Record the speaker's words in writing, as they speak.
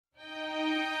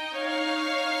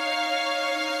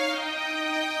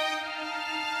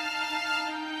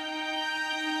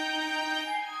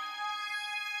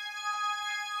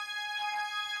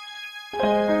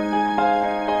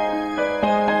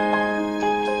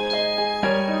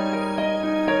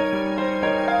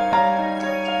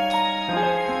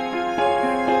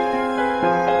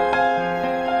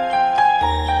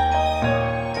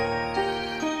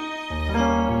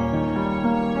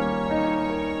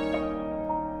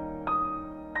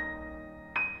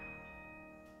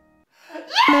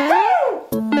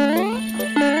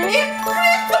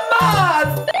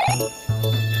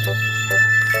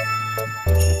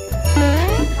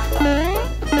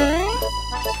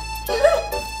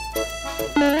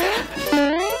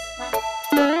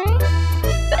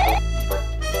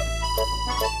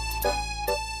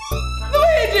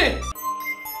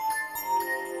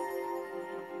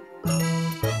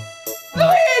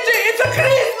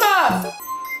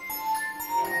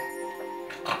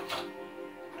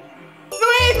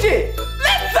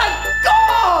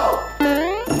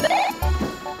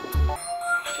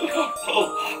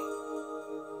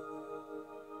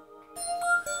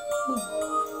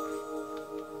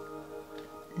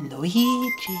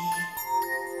Luigi,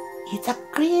 it's a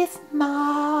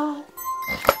Christmas.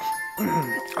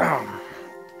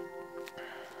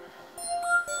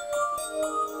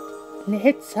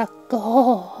 Let's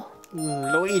go.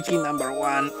 Luigi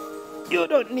 #1. You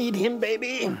don't need him,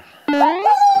 baby.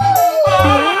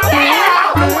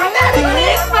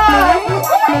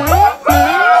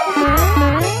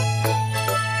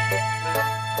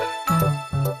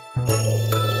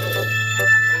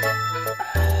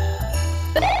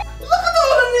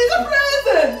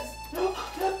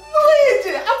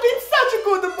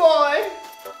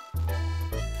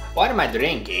 What am I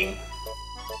drinking?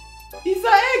 It's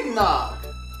a eggnog.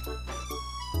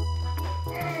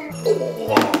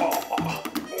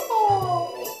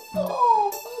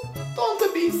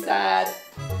 Don't be sad.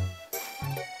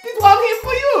 This one here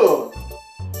for you.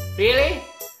 Really?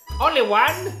 Only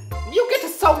one? You get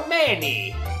so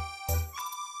many.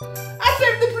 I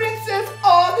serve the princess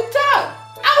all the time.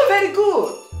 I'm very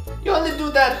good. You only do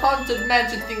that haunted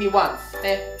mansion thingy once,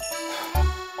 eh?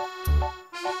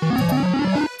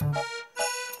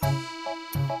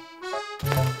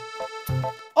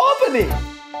 Open it!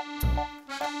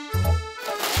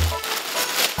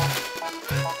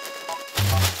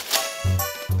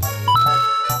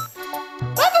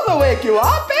 That doesn't wake you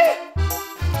up, eh?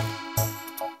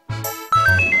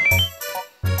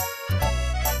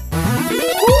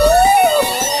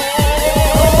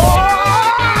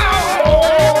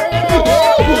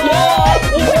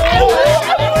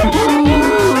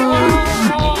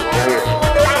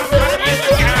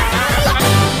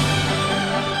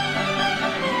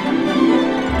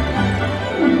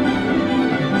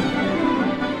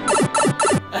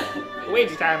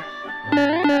 Luigi time.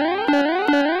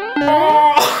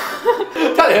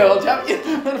 Ta det old champion.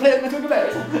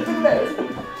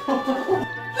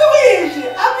 Luigi,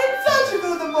 I've been such a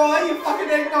good boy, you fucking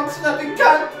eggnog snuffing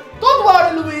cunt. Don't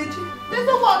worry, Luigi. There's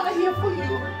no one here for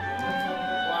you.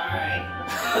 Why?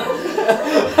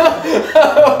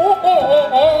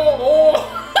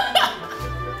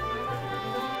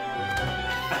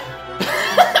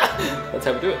 That's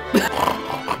how we do it.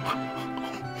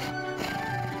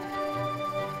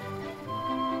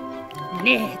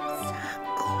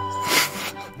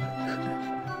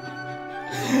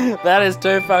 That is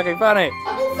too fucking funny.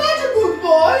 I've been such a good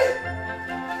boy.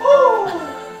 Oh.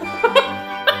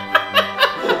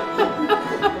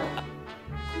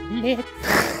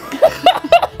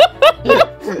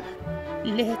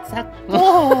 Let's go.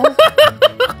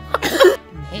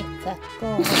 Let's go.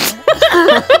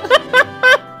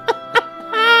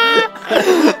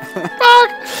 Fuck!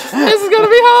 This is gonna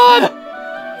be hard!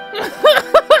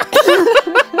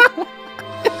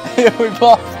 We've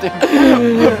lost him.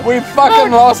 We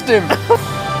fucking lost him.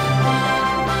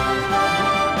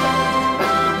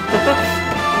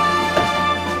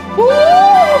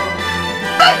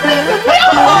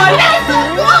 Let's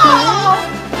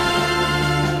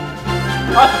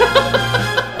go!